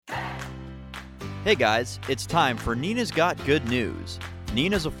Hey guys, it's time for Nina's Got Good News.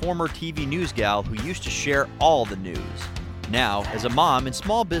 Nina's a former TV news gal who used to share all the news. Now, as a mom and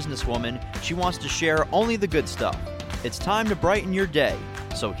small businesswoman, she wants to share only the good stuff. It's time to brighten your day.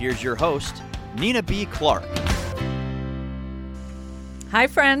 So here's your host, Nina B. Clark. Hi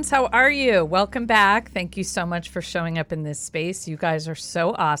friends, how are you? Welcome back. Thank you so much for showing up in this space. You guys are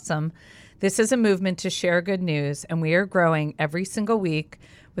so awesome. This is a movement to share good news, and we are growing every single week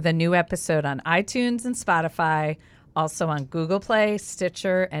with a new episode on iTunes and Spotify, also on Google Play,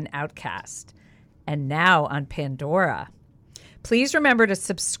 Stitcher, and Outcast, and now on Pandora. Please remember to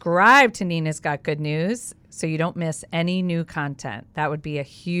subscribe to Nina's Got Good News so you don't miss any new content. That would be a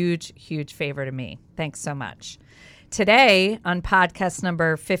huge, huge favor to me. Thanks so much. Today, on podcast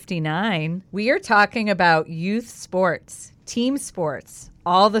number 59, we are talking about youth sports, team sports,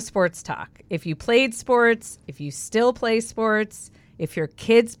 all the sports talk. If you played sports, if you still play sports, if your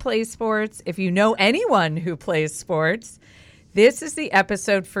kids play sports, if you know anyone who plays sports, this is the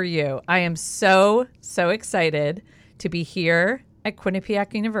episode for you. I am so excited to be here at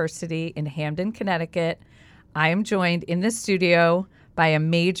Quinnipiac University in Hamden, Connecticut. I am joined in the studio by a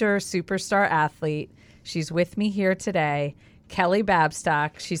major superstar athlete. She's with me here today, Kelly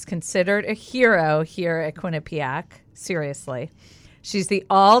Babstock. She's considered a hero here at Quinnipiac, seriously. She's the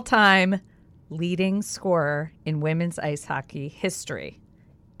all-time leading scorer in women's ice hockey history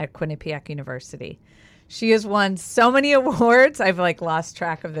at Quinnipiac University. She has won so many awards. I've lost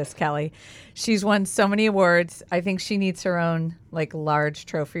track of this, Kelly. She's won so many awards. I think she needs her own large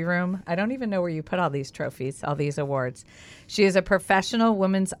trophy room. I don't even know where you put all these trophies, all these awards. She is a professional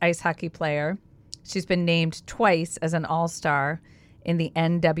women's ice hockey player. She's been named twice as an all-star in the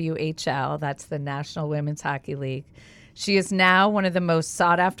NWHL. That's the National Women's Hockey League. She is now one of the most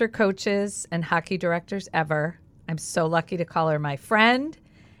sought-after coaches and hockey directors ever. I'm so lucky to call her my friend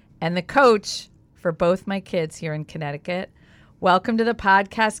and the coach for both my kids here in Connecticut. Welcome to the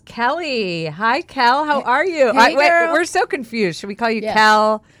podcast, Kelly. Hi, Kel. How are you? Hey, we're so confused. Should we call you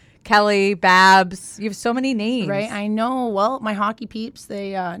Kel, Kelly, Babs? You have so many names. Right, I know. Well, my hockey peeps,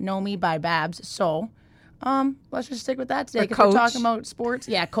 they know me by Babs. So let's just stick with that today because we're talking about sports.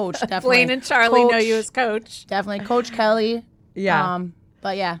 Yeah, Coach, definitely. Blaine and Charlie know you as Coach. Definitely. Coach Kelly. Yeah.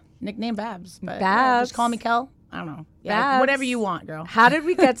 But yeah, nickname Babs. But Babs. Yeah, just call me Kel. I don't know. Yeah, Babs. whatever you want, girl. How did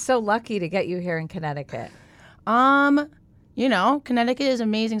we get so lucky to get you here in Connecticut? Connecticut is an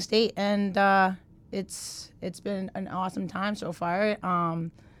amazing state, and it's been an awesome time so far.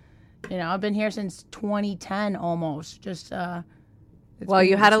 I've been here since 2010 almost. Well,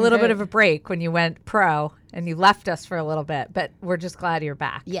 you had a little bit of a break when you went pro, and you left us for a little bit, but we're just glad you're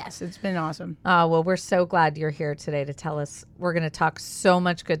back. Yes, it's been awesome. Well, we're so glad you're here today to tell us. We're going to talk so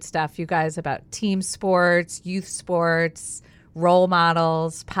much good stuff, you guys, about team sports, youth sports, role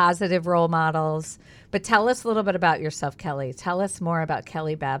models, positive role models. But tell us a little bit about yourself, Kelly. Tell us more about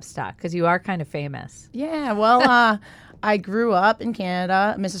Kelly Babstock, because you are kind of famous. Yeah, well, I grew up in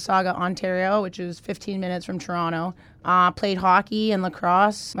Canada, Mississauga, Ontario, which is 15 minutes from Toronto. Played hockey and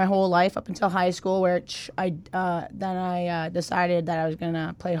lacrosse my whole life up until high school, which I decided that I was going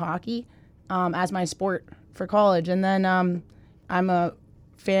to play hockey as my sport for college. And then I'm a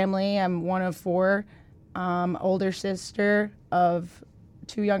family. I'm one of four, older sister of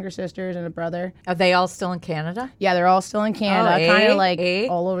two younger sisters and a brother. Are they all still in Canada? Yeah, they're all still in Canada, kind of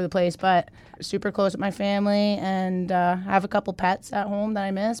all over the place, but super close with my family, and I have a couple pets at home that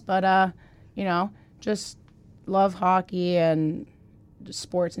I miss, but just love hockey and just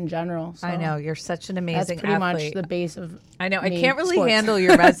sports in general. So I know, you're such an amazing that's pretty athlete. much the base of I know. I me, can't really sports. handle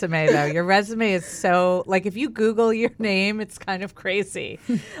your resume, though. Your resume is so, if you Google your name, it's kind of crazy,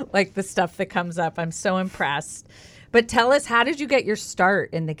 the stuff that comes up. I'm so impressed. But tell us, how did you get your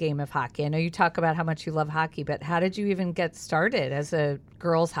start in the game of hockey? I know you talk about how much you love hockey, but how did you even get started as a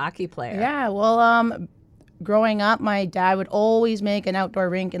girls hockey player? Yeah, well, growing up, my dad would always make an outdoor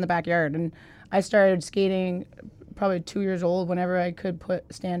rink in the backyard, and I started skating probably 2 years old whenever I could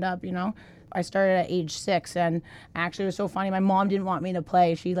stand up, I started at age 6, and actually it was so funny. My mom didn't want me to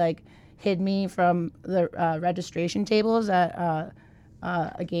play. She hid me from the registration tables at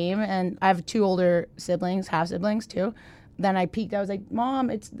a game, and I have 2 older siblings, half siblings too. Then I peeked. I was like, "Mom,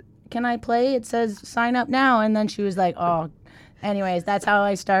 can I play? It says sign up now." And then she was like, "Oh." Anyways, that's how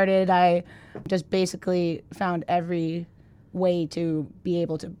I started. I just basically found every way to be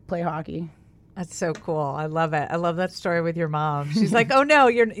able to play hockey. That's so cool. I love it. I love that story with your mom. She's like, "Oh no,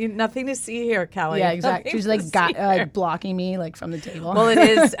 you're nothing to see here, Kelly." Yeah, exactly. She's blocking me from the table. Well, it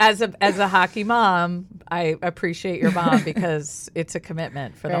is as a hockey mom. I appreciate your mom because it's a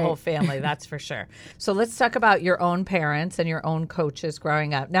commitment for the Right. whole family, that's for sure. So let's talk about your own parents and your own coaches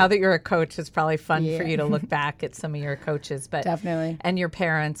growing up. Now that you're a coach, it's probably fun for Yeah. you to look back at some of your coaches, but Definitely. and your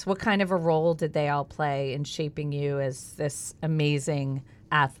parents, what kind of a role did they all play in shaping you as this amazing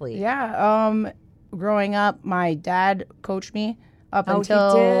athlete? Yeah. Growing up, my dad coached me up Oh, he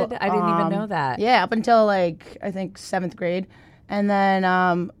until. did? I didn't even know that. Yeah, up until like I think 7th grade, and then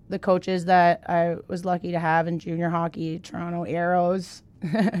the coaches that I was lucky to have in junior hockey, Toronto Arrows.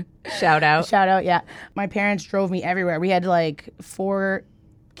 Shout out. Shout out, yeah. My parents drove me everywhere. We had like 4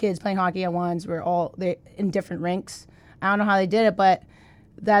 kids playing hockey at once. We're all in different rinks. I don't know how they did it, but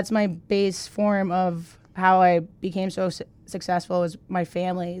that's my base form of how I became so successful was my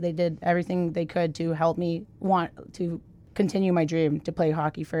family. They did everything they could to help me want to continue my dream to play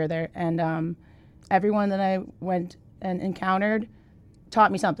hockey further. And everyone that I went and encountered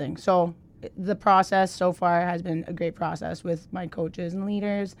taught me something. So the process so far has been a great process with my coaches and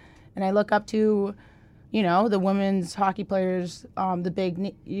leaders. And I look up to, the women's hockey players, the big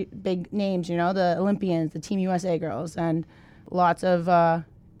names, the Olympians, the Team USA girls, and lots of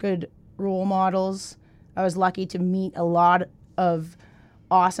good role models. I was lucky to meet a lot of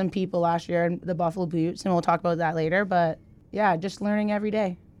awesome people last year in the Buffalo Beauts, and we'll talk about that later. But yeah, just learning every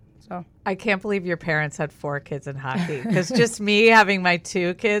day. So I can't believe your parents had 4 kids in hockey. Because just me having my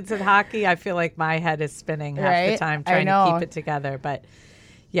 2 kids in hockey, I feel like my head is spinning half the Right? time I trying to know. keep it together. But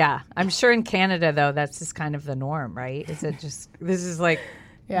yeah, I'm sure in Canada, though, that's just kind of the norm, right? Is it just, this is like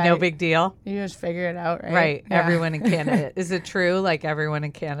Yeah, no big deal? you just figure it out, right? Right. Yeah. Everyone in Canada. Is it true? Like everyone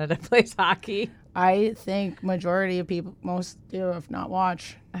in Canada plays hockey? I think majority of people, most do, if not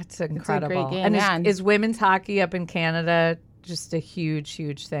watch. That's a great incredible. game, And yeah. is women's hockey up in Canada just a huge,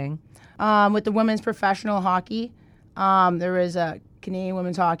 huge thing? With the women's professional hockey, there was a Canadian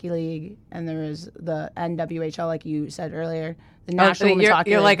Women's Hockey League, and there was the NWHL, like you said earlier, the National Women's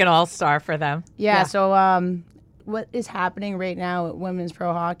Hockey you're League. like an all-star for them. Yeah, so what is happening right now at women's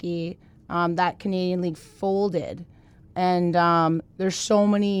pro hockey, that Canadian league folded, and there's so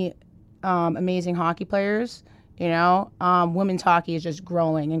many amazing hockey players, women's hockey is just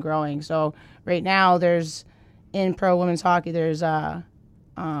growing and growing. So right now there's, in pro women's hockey, there's kind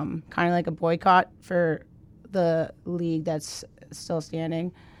of like a boycott for the league that's still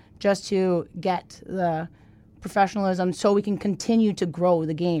standing, just to get the professionalism so we can continue to grow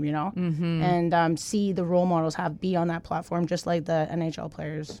the game, and see the role models be on that platform, just like the NHL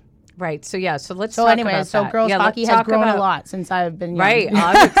players. Right. So yeah. So let's So talk anyway, about so that. girls Yeah, hockey let's has talk grown about- a lot since I've been young. Right.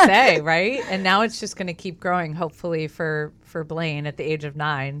 I would say, right? And now it's just going to keep growing, hopefully, for Blaine at the age of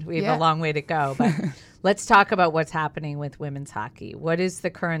 9. We have Yeah. a long way to go. But let's talk about what's happening with women's hockey. What is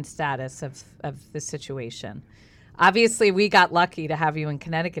the current status of the situation? Obviously, we got lucky to have you in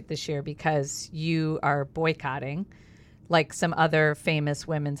Connecticut this year because you are boycotting like some other famous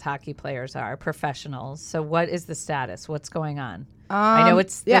women's hockey players are, professionals. So what is the status? What's going on? I know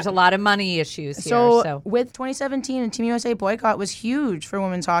there's a lot of money issues here. So with 2017 and Team USA boycott was huge for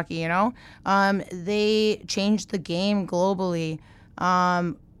women's hockey, They changed the game globally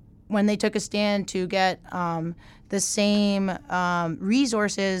when they took a stand to get the same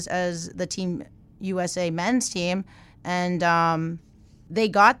resources as the Team USA men's team, and they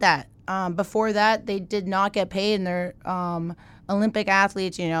got that. Before that, they did not get paid, and they're Olympic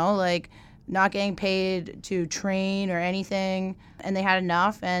athletes, like not getting paid to train or anything, and they had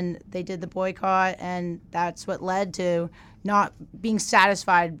enough, and they did the boycott, and that's what led to not being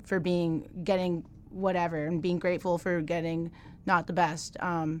satisfied for getting whatever, and being grateful for getting not the best.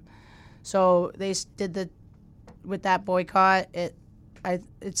 So they did with that boycott, it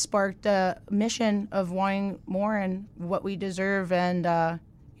sparked a mission of wanting more and what we deserve, and the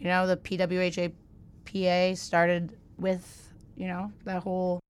PWHA-PA started with, that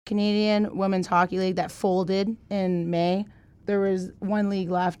whole Canadian Women's Hockey League that folded in May. There was one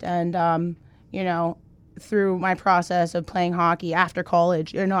league left, and, through my process of playing hockey after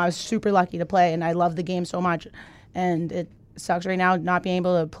college, I was super lucky to play, and I love the game so much. And it sucks right now not being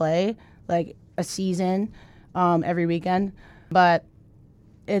able to play, like, a season every weekend. But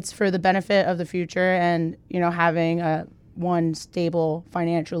it's for the benefit of the future, and, having one stable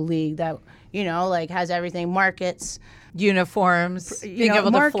financial league that, has everything, markets, uniforms, being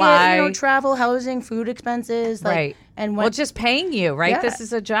able market, to fly. travel, housing, food expenses. Right. And Well, just paying you, right? Yeah. This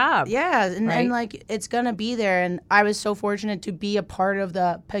is a job. Yeah, and, Right. and like it's gonna be there. And I was so fortunate to be a part of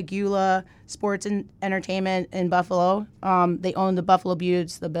the Pagula Sports and Entertainment in Buffalo. They owned the Buffalo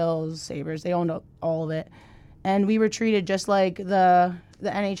Beauts, the Bills, Sabres. They owned all of it, and we were treated just like the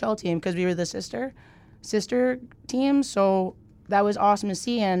NHL team because we were the sister team. So that was awesome to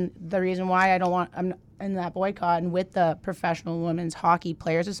see. And the reason why in that boycott, and with the Professional Women's Hockey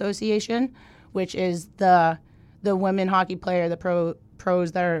Players Association, which is the women hockey player, the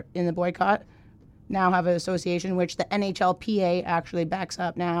pros that are in the boycott now have an association, which the NHLPA actually backs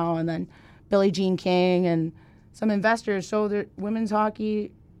up now, and then Billie Jean King and some investors. So the women's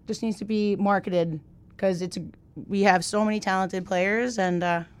hockey just needs to be marketed because we have so many talented players, and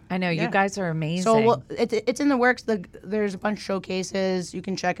I know you guys are amazing. So it's in the works. There's a bunch of showcases you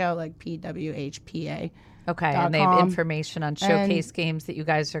can check out, like PWHPA. Okay, and they have information on showcase games that you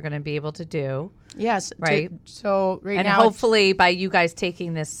guys are going to be able to do. Yes, right. So right and now, hopefully by you guys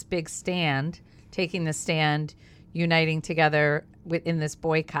taking this big stand, uniting together within this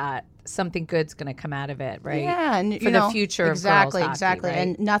boycott, something good's going to come out of it, right? Yeah, and for the future of girls hockey, exactly. Right?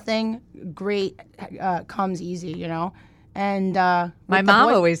 And nothing great comes easy, you know. And my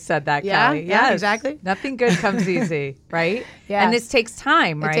mom always said that, Kelly. Yeah, yes. exactly. Nothing good comes easy, right? Yeah. And this takes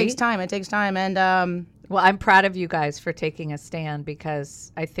time, right? It takes time. And well, I'm proud of you guys for taking a stand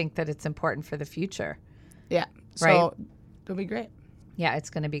because I think that it's important for the future. Yeah. Right? So it'll be great. Yeah, it's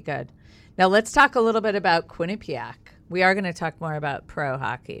going to be good. Now let's talk a little bit about Quinnipiac. We are going to talk more about pro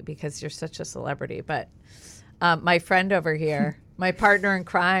hockey because you're such a celebrity. But my friend over here, my partner in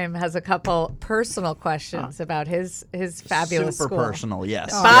crime, has a couple personal questions about his fabulous Super school. personal,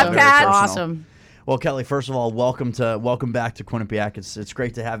 yes. Bobcat. Very personal. Awesome. Well, Kelly, first of all, welcome back to Quinnipiac. It's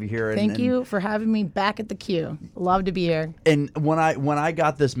great to have you here. Thank you for having me back at the Q. Love to be here. And when I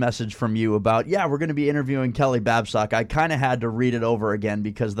got this message from you about, we're going to be interviewing Kelly Babcock, I kind of had to read it over again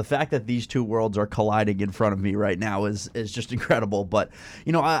because the fact that these two worlds are colliding in front of me right now is just incredible. But,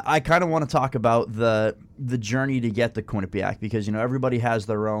 I kind of want to talk about the journey to get to Quinnipiac because, everybody has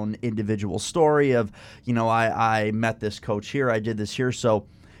their own individual story of, I met this coach here, I did this here. So,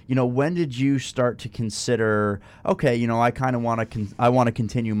 when did you start to consider, okay, I kind of want to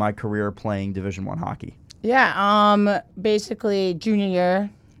continue my career playing Division I hockey? Yeah, basically junior year,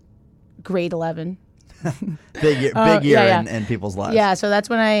 grade 11. big year in people's lives. Yeah, so that's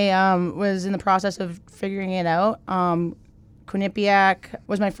when I was in the process of figuring it out. Quinnipiac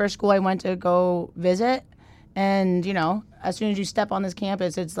was my first school I went to go visit. And, as soon as you step on this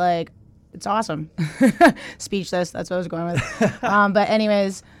campus, it's like, it's awesome. Speechless, that's what I was going with. But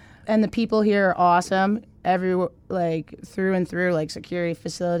anyways, and the people here are awesome, through and through, like security,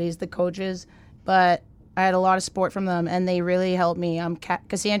 facilities, the coaches. But I had a lot of support from them, and they really helped me.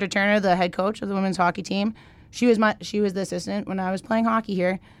 Cassandra Turner, the head coach of the women's hockey team, she was the assistant when I was playing hockey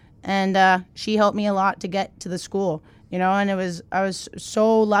here, and she helped me a lot to get to the school. And I was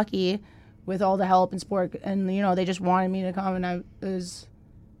so lucky with all the help and support, and they just wanted me to come, and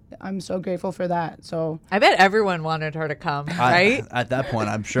I'm so grateful for that. So I bet everyone wanted her to come, right? At that point,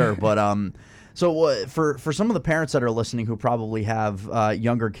 I'm sure. But so for some of the parents that are listening who probably have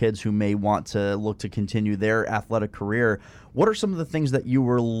younger kids who may want to look to continue their athletic career, what are some of the things that you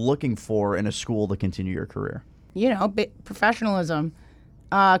were looking for in a school to continue your career? Professionalism.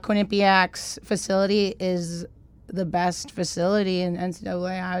 Quinnipiac's facility is the best facility in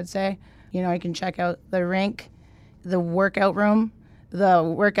NCAA, I would say. You can check out the rink, the workout room, the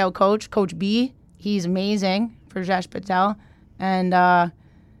workout coach, Coach B. He's amazing, Prajesh Patel. And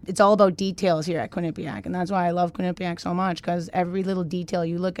it's all about details here at Quinnipiac. And that's why I love Quinnipiac so much, because every little detail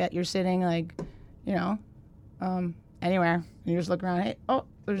you look at, you're sitting anywhere. And you just look around, hey,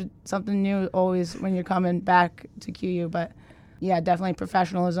 there's something new always when you're coming back to QU. But yeah, definitely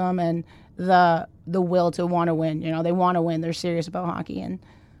professionalism and the will to want to win. They want to win. They're serious about hockey. And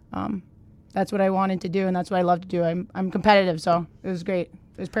that's what I wanted to do, and that's what I love to do. I'm competitive, so it was great.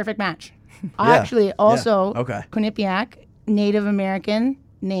 It was a perfect match. Quinnipiac, Native American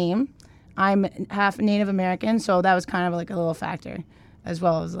name. I'm half Native American, so that was kind of like a little factor, as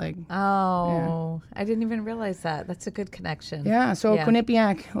well as like. Oh, yeah. I didn't even realize that. That's a good connection. Yeah, so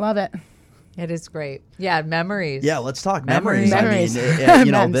Quinnipiac, love it. It is great. Yeah, memories. Yeah, let's talk memories. I mean,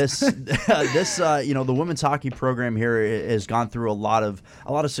 the women's hockey program here has gone through a lot of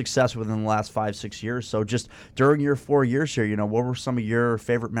success within the last 5-6 years. So just during your 4 years here, what were some of your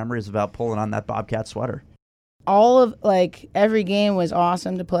favorite memories about pulling on that Bobcat sweater? All of every game was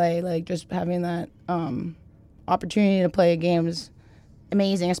awesome to play. Just having that opportunity to play a game was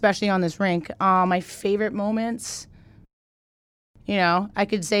amazing, especially on this rink. My favorite moments. I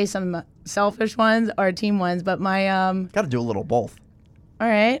could say some selfish ones or team ones, but my got to do a little both. All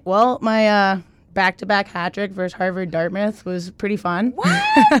right. Well, my back-to-back hat trick versus Harvard Dartmouth was pretty fun. What?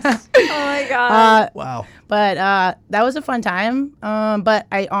 Oh my god! Wow. But that was a fun time. But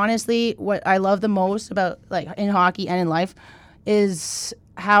I honestly, what I love the most about in hockey and in life is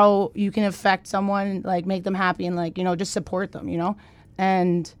how you can affect someone, make them happy and just support them.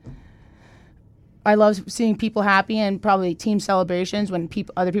 And I love seeing people happy and probably team celebrations when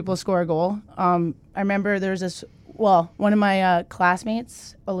other people score a goal. I remember there was this, one of my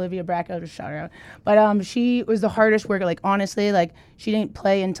classmates, Olivia Brack, I'll just shout her out. But she was the hardest worker. Like, honestly, like, she didn't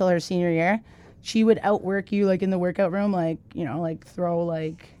play until her senior year. She would outwork you, like, in the workout room, like, you know, like, throw,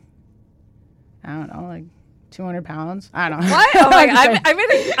 like, I don't know, like, 200 pounds. I don't know. What? Oh my God.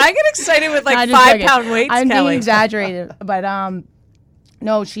 I get excited with like 5-pound weights, I'm Kelly. being exaggerated. But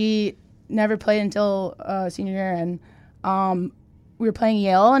no, she never played until senior year. And we were playing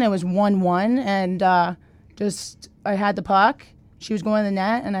Yale, and it was 1-1. And I had the puck. She was going to the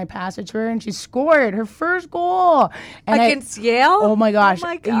net, and I passed it to her, and she scored her first goal. And against Yale? Oh, my gosh. Oh,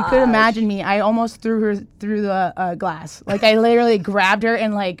 my You could imagine me. I almost threw her through the glass. Like, I literally grabbed her,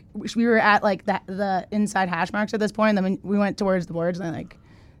 and, like, we were at, like, the inside hash marks at this point, and then we went towards the boards, and I, like,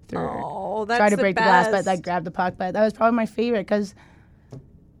 threw her. Oh, that's tried to the break best. the glass, but, like, grabbed the puck. But that was probably my favorite because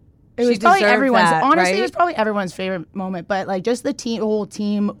it She was probably deserved everyone's. that, Honestly, right? it was probably everyone's favorite moment. But, like, just the whole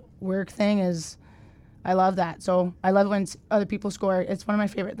team work thing is... I love that. So I love when other people score. It's one of my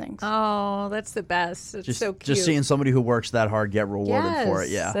favorite things. Oh, that's the best. It's so cute. Just seeing somebody who works that hard get rewarded for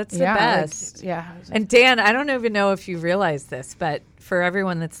it. Yeah. That's the best. And Dan, I don't even know if you realize this, but for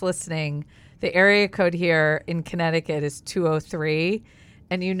everyone that's listening, the area code here in Connecticut is 203.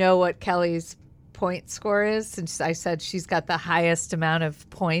 And you know what Kelly's point score is? Since I said she's got the highest amount of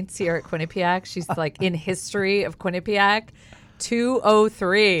points here at Quinnipiac. She's like in history of Quinnipiac.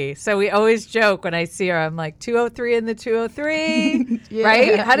 203. So we always joke when I see her, I'm like 203 in the 203,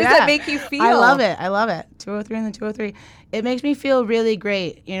 right? How does that make you feel? I love it. 203 in the 203. It makes me feel really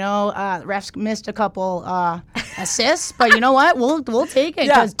great. You know, refs missed a couple assists, but you know what? We'll take it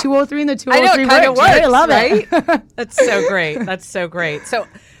because 203 in the 203 I know, it kind of works. I love right? it. That's so great. That's so great. So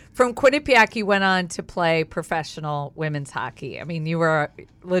from Quinnipiac, you went on to play professional women's hockey. I mean, you were a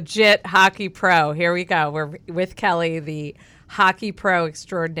legit hockey pro. Here we go. We're with Kelly, the hockey pro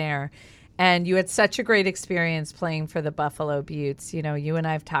extraordinaire. And you had such a great experience playing for the Buffalo Beauts. You know, you and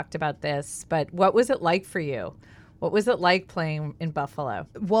I have talked about this, but what was it like for you? What was it like playing in Buffalo?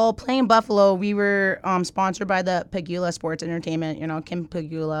 Well, playing in Buffalo, we were sponsored by the Pegula Sports Entertainment, you know, Kim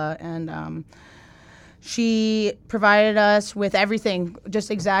Pegula, and she provided us with everything just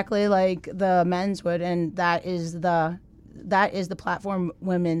exactly like the men's would, and that is the platform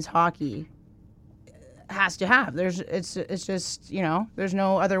women's hockey has to have. It's just, you know, there's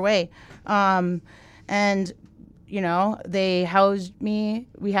no other way. And, you know, they housed me.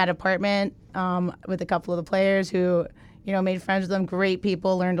 We had an apartment with a couple of the players who, you know, made friends with them. Great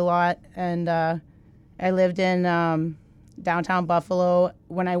people, learned a lot. And I lived in downtown Buffalo.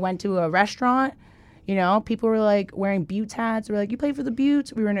 When I went to a restaurant, you know, people were like wearing Beauts hats. They were like, you play for the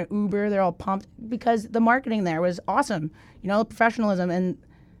Beauts? We were in an Uber. They're all pumped because the marketing there was awesome. You know, professionalism. And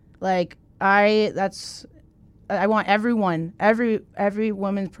like, I want everyone, every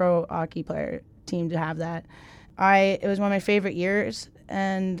women's pro hockey player team to have that. It was one of my favorite years,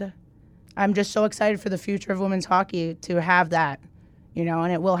 and I'm just so excited for the future of women's hockey to have that, you know,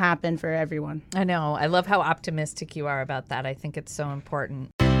 and it will happen for everyone. I know. I love how optimistic you are about that. I think it's so important.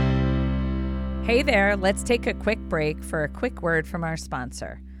 Hey there, let's take a quick break for a quick word from our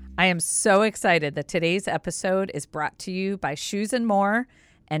sponsor. I am so excited that today's episode is brought to you by Shoes and More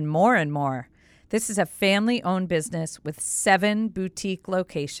and More and More. This is a family-owned business with 7 boutique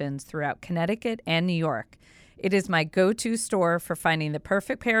locations throughout Connecticut and New York. It is my go-to store for finding the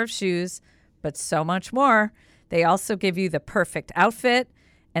perfect pair of shoes, but so much more. They also give you the perfect outfit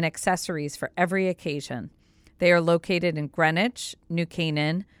and accessories for every occasion. They are located in Greenwich, New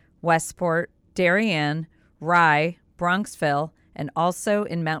Canaan, Westport, Darien, Rye, Bronxville, and also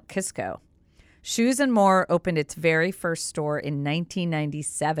in Mount Kisco. Shoes and More opened its very first store in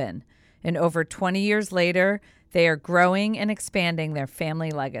 1997, and over 20 years later, they are growing and expanding their family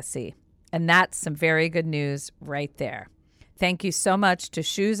legacy. And that's some very good news right there. Thank you so much to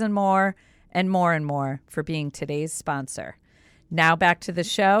Shoes and More for being today's sponsor. Now back to the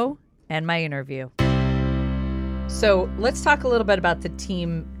show and my interview. So let's talk a little bit about the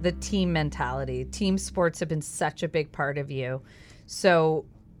team mentality. Team sports have been such a big part of you. So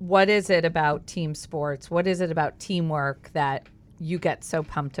what is it about team sports? What is it about teamwork that you get so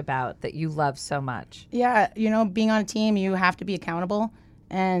pumped about, that you love so much? Yeah, you know, being on a team, you have to be accountable.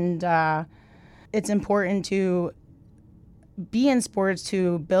 And it's important to be in sports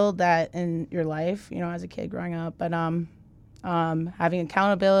to build that in your life, you know, as a kid growing up. But having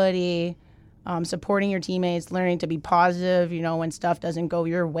accountability, supporting your teammates, learning to be positive, you know, when stuff doesn't go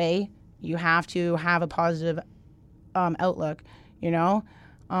your way, you have to have a positive outlook, you know.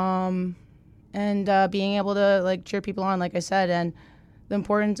 And being able to, like, cheer people on, like I said. And the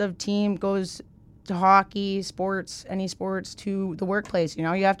importance of team goes to hockey, sports, any sports, to the workplace. You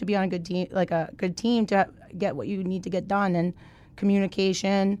know, you have to be on a good team, like a good team, to get what you need to get done. And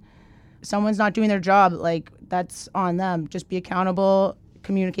communication. Someone's not doing their job, like that's on them. Just be accountable,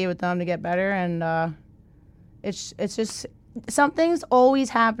 communicate with them to get better, and it's just something's always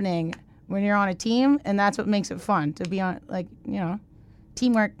happening when you're on a team, and that's what makes it fun to be on, like, you know,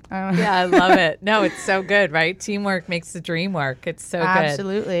 teamwork. I don't know. Yeah, I love it. No, it's so good, right? Teamwork makes the dream work. It's so good.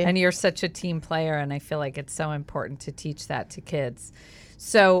 Absolutely. And you're such a team player, and I feel like it's so important to teach that to kids.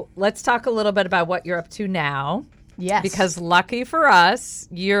 So let's talk a little bit about what you're up to now. Yes. Because lucky for us,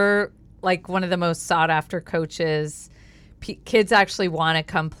 you're like one of the most sought after coaches. Kids actually want to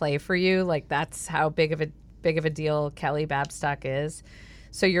come play for you. Like, that's how big of a deal Kelly Babstock is.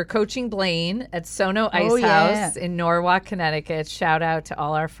 So you're coaching Blaine at Sono Ice House in Norwalk, Connecticut. Shout out to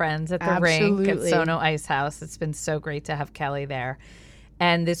all our friends at the rink at Sono Ice House. It's been so great to have Kelly there.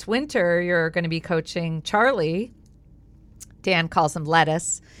 And this winter, you're going to be coaching Charlie. Dan calls him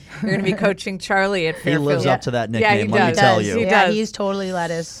Lettuce. You're going to be coaching Charlie at Fairfield. He lives up to that nickname, he let me does. tell you. He Yeah, does. he's totally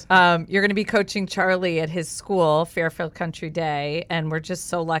Lettuce. You're going to be coaching Charlie at his school, Fairfield Country Day, and we're just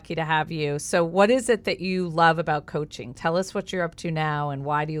so lucky to have you. So what is it that you love about coaching? Tell us what you're up to now, and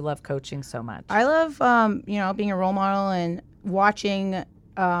why do you love coaching so much? I love, you know, being a role model, and watching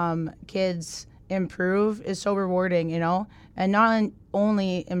kids improve is so rewarding, you know, and not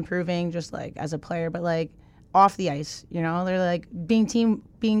only improving just like as a player, but like off the ice, you know. They're like being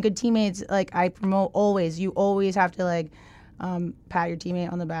good teammates. Like, I promote always. You always have to like pat your teammate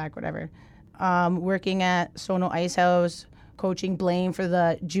on the back, whatever. Working at Sono Ice House, coaching Blaine for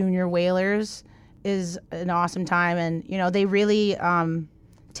the junior Whalers is an awesome time, and you know they really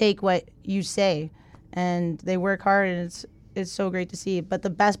take what you say, and they work hard, and it's so great to see. But the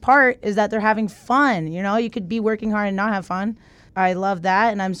best part is that they're having fun. You know, you could be working hard and not have fun. I love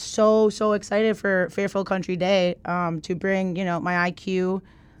that, and I'm so excited for Fairfield Country Day to bring, you know, my IQ,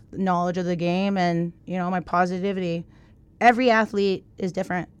 knowledge of the game, and, you know, my positivity. Every athlete is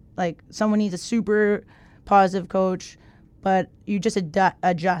different. Like, someone needs a super positive coach, but you just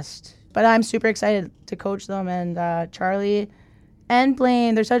adjust. But I'm super excited to coach them, and Charlie and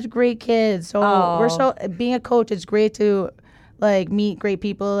Blaine, they're such great kids. So being a coach, it's great to like meet great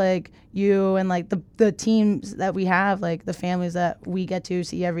people like you, and like the teams that we have, like the families that we get to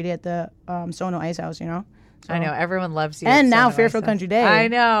see every day at the Sono Ice House, you know. So. I know, everyone loves you. And now Sono Fairfield Ice Country Day. I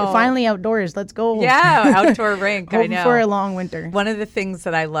know. Finally outdoors. Let's go. Yeah, outdoor rink. I know. For a long winter. One of the things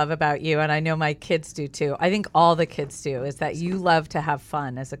that I love about you, and I know my kids do too, I think all the kids do, is that you love to have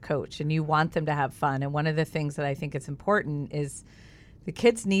fun as a coach, and you want them to have fun. And one of the things that I think is important is the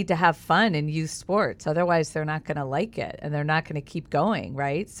kids need to have fun in youth sports. Otherwise, they're not going to like it, and they're not going to keep going,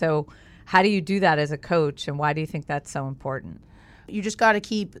 right? So how do you do that as a coach, and why do you think that's so important? You just got to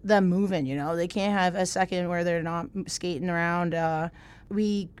keep them moving, you know. They can't have a second where they're not skating around.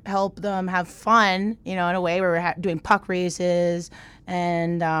 We help them have fun, you know, in a way where we're doing puck races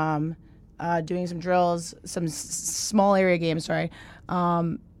and doing some drills, some small area games, sorry.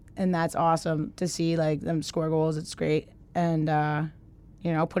 And that's awesome to see, like, them score goals. It's great. And,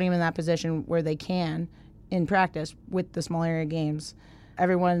 you know, putting them in that position where they can in practice with the small area games.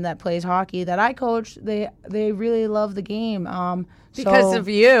 Everyone that plays hockey that I coach, they really love the game. Because of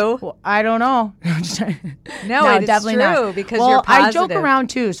you. Well, I don't know. No, it's definitely true, not. because well, you're positive. I joke around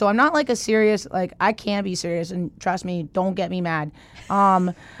too, so I'm not like a serious, like, I can be serious, and trust me, don't get me mad.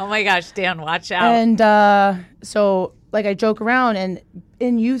 Oh my gosh, Dan, watch out. And so, like, I joke around, and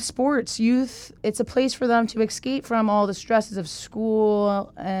in youth sports, it's a place for them to escape from all the stresses of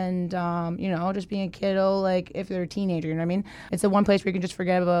school and, you know, just being a kiddo, like, if they're a teenager, you know what I mean? It's the one place where you can just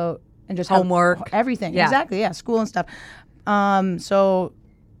forget about and just homework. Have everything. Yeah. Exactly, yeah, school and stuff. So,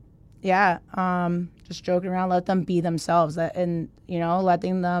 yeah, just joking around, let them be themselves, and, you know,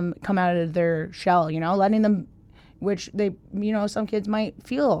 letting them come out of their shell, you know, letting them, which they, you know, some kids might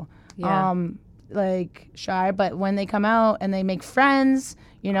feel. Yeah. Like shy, but when they come out and they make friends,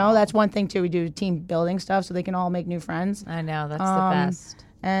 you know, that's one thing too. We do team building stuff so they can all make new friends. I know, that's the best.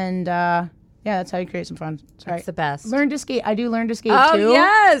 And yeah, that's how you create some fun. Sorry. That's the best. Learn to skate. I do learn to skate Oh, too.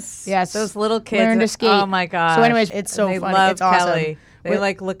 yes. Yes. Those little kids. Learn to skate. Oh my gosh. So anyways, it's so they funny. Love It's awesome. Kelly. They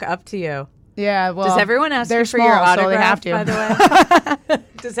like look up to you. Yeah. Well, Does everyone ask they're you for small, your so autograph? they have to. By the way,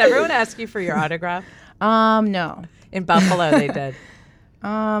 does everyone ask you for your autograph? No. In Buffalo, they did.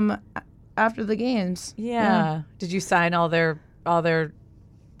 After the games. Yeah. Did you sign all their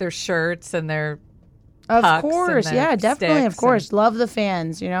shirts and their Of pucks course, and their yeah, definitely, of sticks course. Love the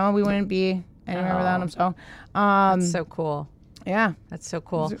fans. You know, we wouldn't be anywhere without them. So, That's so cool. yeah. That's so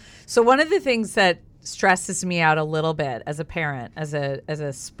cool. So one of the things that stresses me out a little bit as a parent, as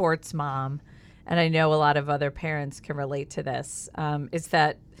a sports mom, and I know a lot of other parents can relate to this, is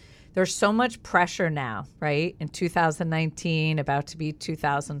that there's so much pressure now, right? In 2019, about to be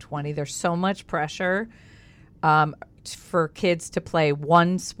 2020, there's so much pressure for kids to play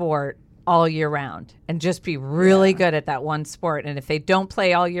one sport all year round and just be really good at that one sport. And if they don't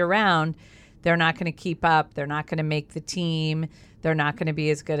play all year round, they're not going to keep up. They're not going to make the team. They're not going to be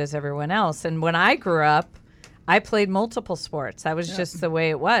as good as everyone else. And when I grew up, I played multiple sports. That was just the way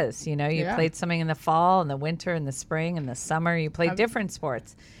it was. You know, you played something in the fall and the winter and the spring and the summer. You played different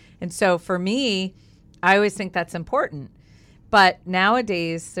sports. And so for me, I always think that's important. But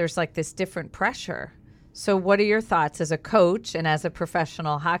nowadays, there's like this different pressure. So what are your thoughts as a coach and as a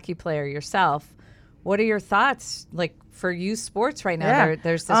professional hockey player yourself? What are your thoughts like for youth sports right now?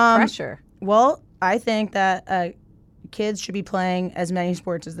 There's this pressure. Well, I think that kids should be playing as many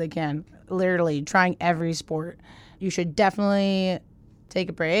sports as they can, literally trying every sport. You should definitely take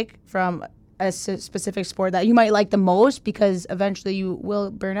a break from a specific sport that you might like the most because eventually you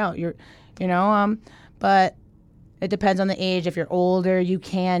will burn out. But it depends on the age. If you're older, you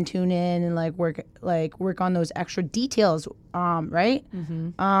can tune in and work on those extra details, right?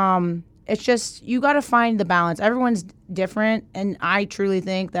 Mm-hmm. It's just you got to find the balance. Everyone's different, and I truly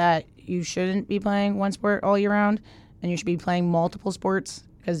think that you shouldn't be playing one sport all year round, and you should be playing multiple sports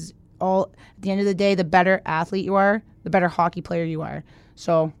because at the end of the day, the better athlete you are, the better hockey player you are.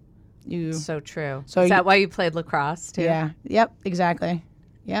 So true. So is that why you played lacrosse too? Yeah. Yep. Exactly.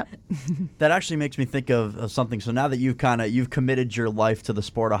 Yep. That actually makes me think of something. So now that you've committed your life to the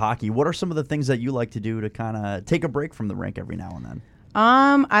sport of hockey, what are some of the things that you like to do to kind of take a break from the rink every now and then?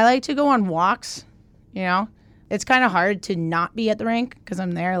 I like to go on walks. You know, it's kind of hard to not be at the rink because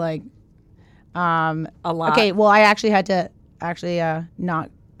I'm there like a lot. Okay. Well, I actually had to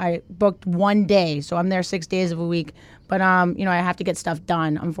I booked one day, so I'm there 6 days of a week. But I have to get stuff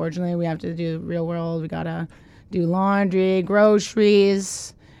done. Unfortunately, we have to do real world. We gotta do laundry,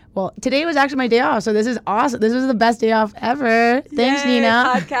 groceries. Well, today was actually my day off, so this is awesome. This was the best day off ever. Thanks, Yay,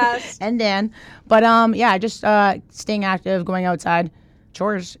 Nina. Podcast. And Dan. But just staying active, going outside,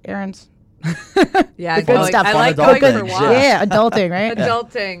 chores, errands. Yeah, good stuff. I like Adulting. going for walks. Yeah, adulting, right?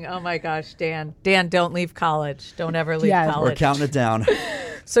 Adulting. Oh my gosh, Dan. Dan, don't leave college. Don't ever leave college. We're counting it down.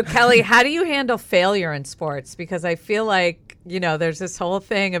 So Kelly, how do you handle failure in sports? Because I feel like, there's this whole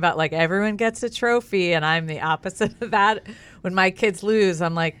thing about like everyone gets a trophy and I'm the opposite of that. When my kids lose,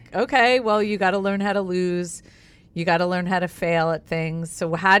 I'm like, okay, well, you got to learn how to lose. You got to learn how to fail at things.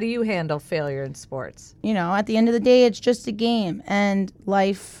 So how do you handle failure in sports? At the end of the day, it's just a game and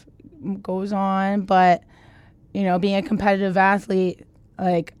life goes on. But, being a competitive athlete,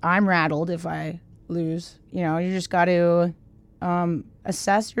 like I'm rattled if I lose. You just got to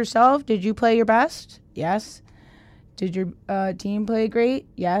assess yourself. Did you play your best? Yes. Did your team play great?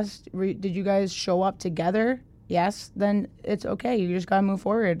 Yes. Did you guys show up together? Yes. Then it's okay. You just got to move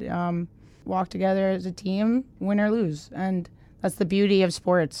forward. Walk together as a team, win or lose. And that's the beauty of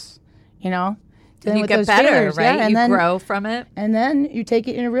sports, And you get better, failures, right? And then grow from it. And then you take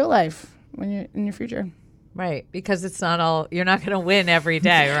it into real life when you're in your future. Right, because it's not all, you're not going to win every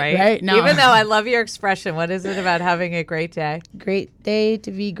day, right? Right, no. Even though I love your expression, what is it about having a great day? Great day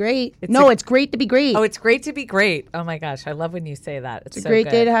to be great. It's great to be great. Oh, it's great to be great. Oh my gosh, I love when you say that. It's a great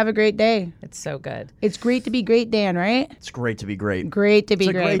day to have a great day. It's so good. It's great to be great, Dan, right? It's great to be great. Great to be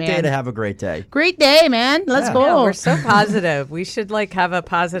great, man. It's a great day to have a great day. Great day, man. Let's go. Yeah, we're so positive. We should have a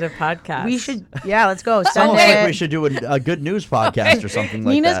positive podcast. We should, let's go. Sounds like we should do a good news podcast or something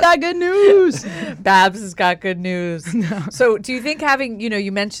like Nina's that. got good news. Babs has got good news. No. So do you think having,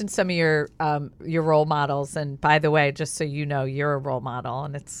 you mentioned some of your role models, and by the way, just so you know, you're a role model,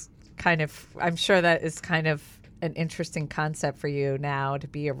 and it's kind of, I'm sure that is kind of an interesting concept for you now to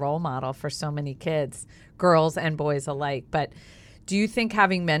be a role model for so many kids, girls and boys alike. But do you think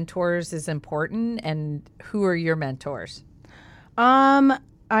having mentors is important, and who are your mentors? I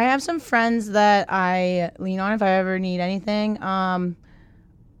have some friends that I lean on if I ever need anything.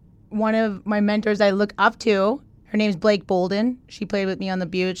 One of my mentors I look up to, her name's Blake Bolden. She played with me on the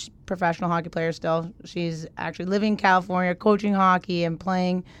Butte. She's a professional hockey player still. She's actually living in California, coaching hockey and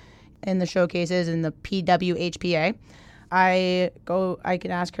playing in the showcases in the PWHPA. I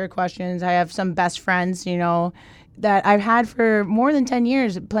can ask her questions. I have some best friends, that I've had for more than 10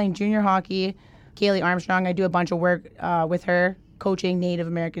 years playing junior hockey. Kaylee Armstrong, I do a bunch of work with her, coaching Native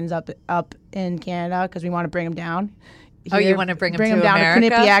Americans up in Canada because we want to bring them down. Here, you want to bring them down America?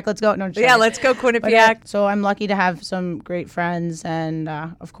 To Quinnipiac. Let's go. No, let's go Quinnipiac. So I'm lucky to have some great friends and,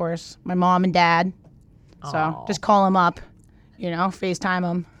 of course, my mom and dad. So just call them up, FaceTime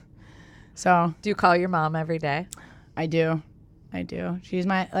them. So do you call your mom every day? I do. I do. She's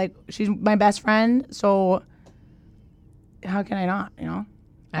my best friend. So how can I not?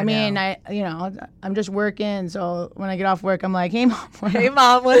 I mean, I'm just working. So when I get off work, I'm like, hey, Mom. Hey,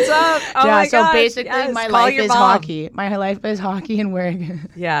 Mom, what's up? Oh, yeah, my so gosh, basically yes, my call life your is mom. hockey. My life is hockey and work.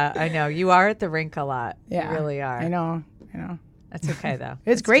 Yeah, I know. You are at the rink a lot. Yeah, You really are. I know. That's okay, though.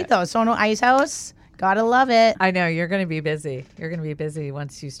 It's great, though. Sono Ice House. Gotta love it. I know. You're going to be busy. You're going to be busy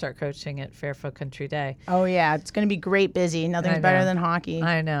once you start coaching at Fairfield Country Day. Oh, yeah. It's going to be great busy. Nothing's better than hockey.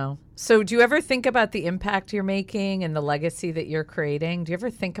 I know. So do you ever think about the impact you're making and the legacy that you're creating? Do you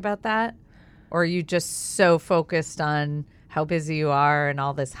ever think about that? Or are you just so focused on how busy you are and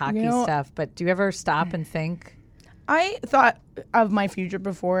all this hockey stuff? But do you ever stop and think? I thought of my future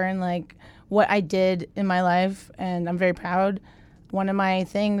before and like what I did in my life, and I'm very proud. One of my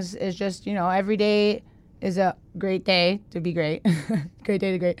things is just, every day is a great day to be great. Great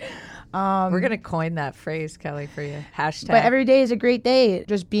day to great. We're going to coin that phrase, Kelly, for you. Hashtag. But every day is a great day.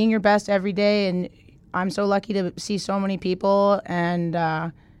 Just being your best every day. And I'm so lucky to see so many people and,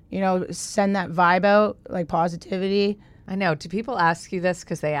 send that vibe out, like positivity. I know. Do people ask you this?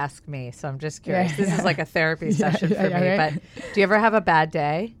 Because they ask me. So I'm just curious. This is like a therapy session for me. Right. But do you ever have a bad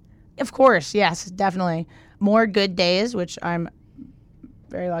day? Of course. Yes, definitely. More good days, which I'm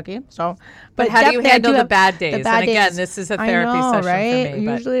very lucky. So, but how do you handle the bad days? And again, this is a therapy session right? for me.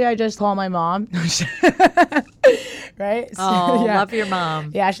 Usually I just call my mom. Right? Oh, love your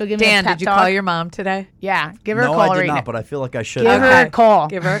mom. Yeah, she'll give me Dan, a pep did you talk. call your mom today? Yeah, give her a No, call I did right not, now. but I feel like I should. Give her a call.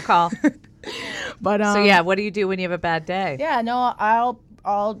 Give her a call. But so yeah, what do you do when you have a bad day? Yeah, no,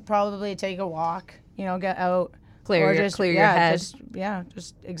 I'll probably take a walk, get out. Clear your head.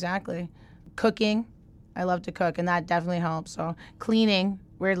 Just exactly. Cooking. I love to cook, and that definitely helps. So cleaning,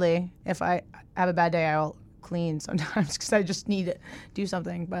 weirdly, if I have a bad day, I'll clean sometimes because I just need to do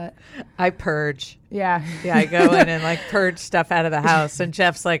something. But I purge. Yeah. Yeah, I go in and purge stuff out of the house, and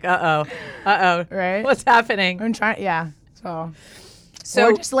Jeff's like, uh-oh. Right? What's happening? I'm trying, yeah. So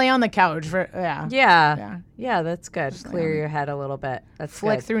or just lay on the couch for, Yeah, that's good. Just clear your head a little bit. That's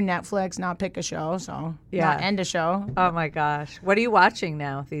flick good. through Netflix, not pick a show, not end a show. Oh my gosh. What are you watching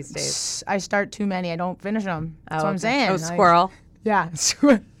now these days? I start too many. I don't finish them. That's what I'm saying. Oh, Squirrel. Yeah.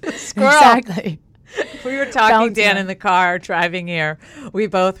 Squirrel. Exactly. We were talking, Dan, in the car driving here. We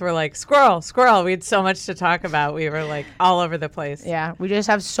both were like, squirrel. We had so much to talk about. We were like all over the place. Yeah. We just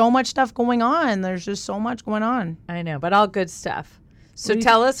have so much stuff going on. There's just so much going on. I know, but all good stuff. So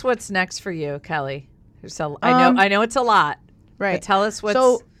tell us what's next for you, Kelly. I know it's a lot. Right. But tell us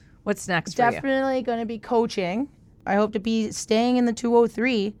what's next for you. Definitely going to be coaching. I hope to be staying in the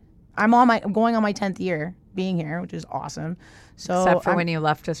 203. I'm going on my 10th year being here, which is awesome. So except for when you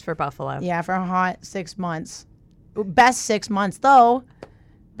left us for Buffalo. Yeah, for a hot 6 months. Best 6 months though.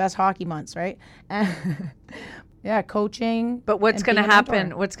 Best hockey months, right? Yeah, coaching. But what's going to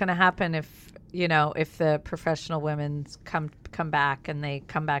happen? What's going to happen if the professional women come back and they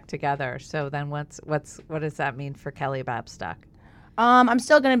come back together? So then what does that mean for Kelly Babstock? I'm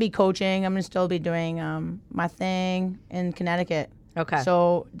still going to be coaching. I'm going to still be doing my thing in Connecticut. Okay.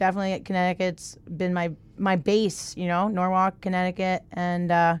 So definitely Connecticut's been my base, Norwalk, Connecticut,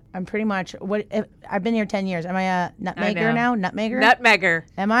 and I'm pretty much I've been here 10 years. Am I a nutmegger now? Nutmegger.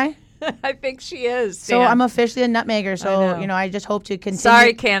 Am I? I think she is. So Dan. I'm officially a nutmegger. So I just hope to continue.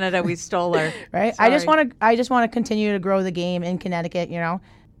 Sorry, Canada, we stole her. Right. Sorry. I just want to continue to grow the game in Connecticut.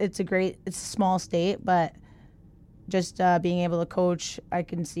 It's a small state, but just being able to coach, I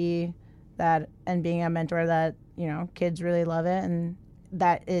can see that, and being a mentor that kids really love it, and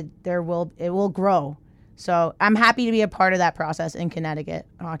that it will grow. So I'm happy to be a part of that process in Connecticut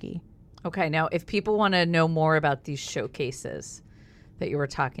hockey. Okay. Now, if people want to know more about these showcases that you were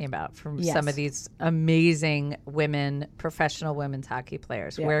talking about from some of these amazing professional women's hockey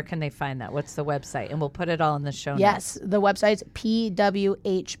players, where can they find that? What's the website? And we'll put it all in the show notes. Yes, the website's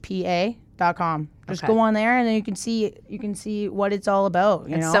pwhpa.com. Just go on there, and then you can see what it's all about.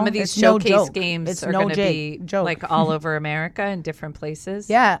 And some of these showcase games are going to be like all over America in different places.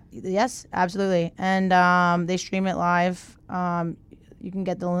 Yeah, yes, absolutely. And they stream it live. You can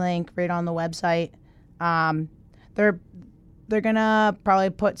get the link right on the website. They're gonna probably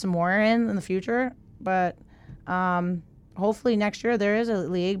put some more in the future, but hopefully next year there is a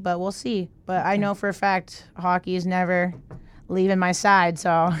league, but we'll see. But I know for a fact hockey is never leaving my side,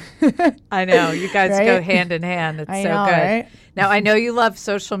 so I know you guys go hand in hand. It's so good. Right? Now I know you love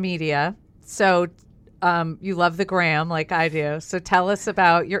social media, so you love the gram like I do. So tell us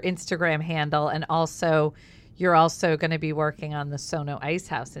about your Instagram handle, and also you're also going to be working on the Sono Ice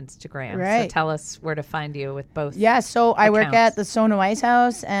House Instagram. Right. So tell us where to find you with both. Yeah, so I work accounts. at the Sono Ice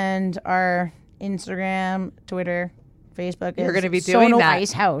House, and our Instagram, Twitter, Facebook You're is going to be doing Sono that.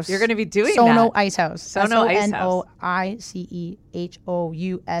 Ice House. You're going to be doing Sono that. Ice House. Sono Ice House.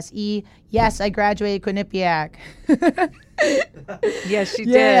 SONOICEHOUSE. Yes, I graduated Quinnipiac. Yes, she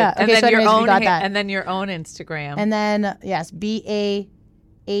Yeah. did. And Okay, then so anyways, we got that. and then your own Instagram. And then, yes, BAHBZ8.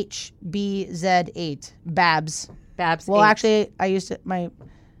 Babs. Babs. Well, 8. actually, my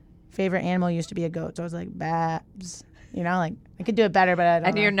favorite animal used to be a goat. So I was like, Babs. You know, like, I could do it better, but I don't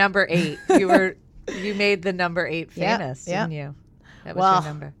And know. you're number 8. You made the number 8 famous, yeah. didn't you? That was Well, your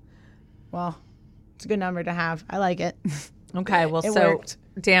number. Well, it's a good number to have. I like it. Okay, well, It so worked.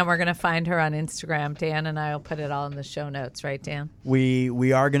 Dan, we're going to find her on Instagram. Dan and I will put it all in the show notes, right, Dan?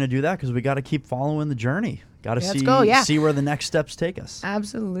 We are going to do that because we got to keep following the journey. Got to Let's go, yeah. see where the next steps take us.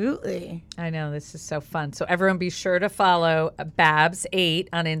 Absolutely. I know, this is so fun. So everyone be sure to follow Babs8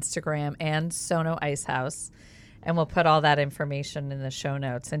 on Instagram and Sono Ice House. And we'll put all that information in the show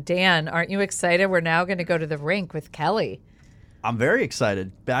notes. And Dan, aren't you excited? We're now going to go to the rink with Kelly. I'm very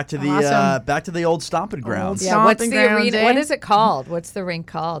excited. Back to the Awesome. old stomping grounds. Yeah, What's Stomping the grounds, arena? eh? What is it called? What's the rink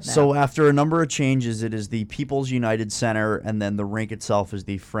called now? So after a number of changes, it is the People's United Center, and then the rink itself is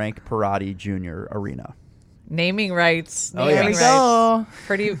the Frank Perotti Jr. Arena. Naming rights. Oh, Naming yeah. There we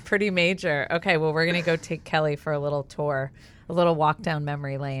rights. go. Pretty major. Okay, well, we're going to go take Kelly for a little tour, a little walk down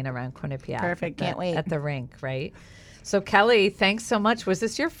memory lane around Quinnipiac. Perfect, can't wait. At the rink, right? So, Kelly, thanks so much. Was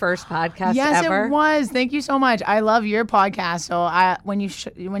this your first podcast Yes, ever? it was. Thank you so much. I love your podcast. So when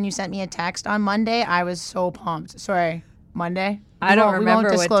you sent me a text on Monday, I was so pumped. Sorry, Monday? I don't We won't remember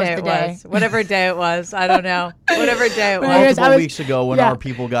what disclose day the it day. was. Whatever day it was. I don't know. Whatever day it was. Anyways, Multiple I was- weeks ago when yeah. our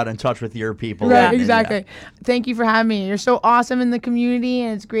people got in touch with your people. Right, and- exactly. Thank you for having me. You're so awesome in the community,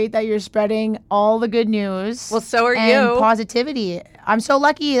 and it's great that you're spreading all the good news. Well, so are and you. positivity. I'm so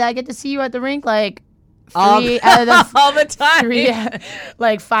lucky that I get to see you at the rink like All 3 out of the all the time.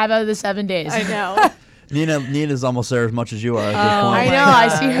 5 out of the 7 days. I know. Nina's almost there as much as you are at this Oh, point. I my know. I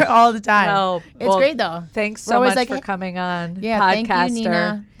God. see her all the time. Oh, it's well, great though. Thanks We're so always much like, for hey- coming on. Yeah, podcaster. thank you,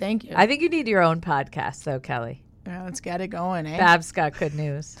 Nina. Thank you. I think you need your own podcast, though, Kelly. Yeah, let's get it going, eh? Babs got good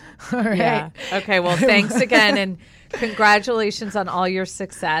news. All right. Yeah. Okay. Well, thanks again, and congratulations on all your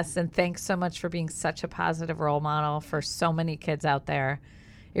success. And thanks so much for being such a positive role model for so many kids out there.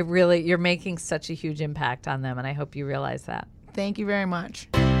 You're making such a huge impact on them, and I hope you realize that. Thank you very much.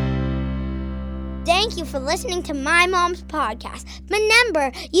 Thank you for listening to My Mom's Podcast.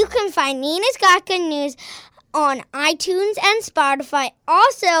 Remember, you can find Nina's Got Good News on iTunes and Spotify,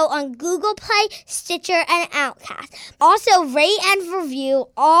 also on Google Play, Stitcher, and Outcast. Also, rate and review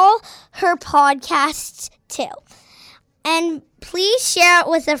all her podcasts, too. And please share it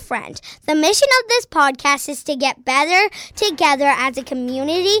with a friend. The mission of this podcast is to get better together as a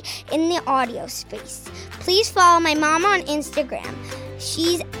community in the audio space. Please follow my mom on Instagram.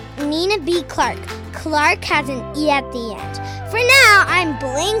 She's Nina B. Clark. Clark has an E at the end. For now, I'm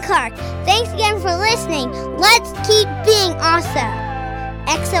Blaine Clark. Thanks again for listening. Let's keep being awesome.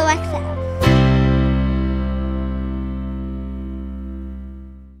 XOXO.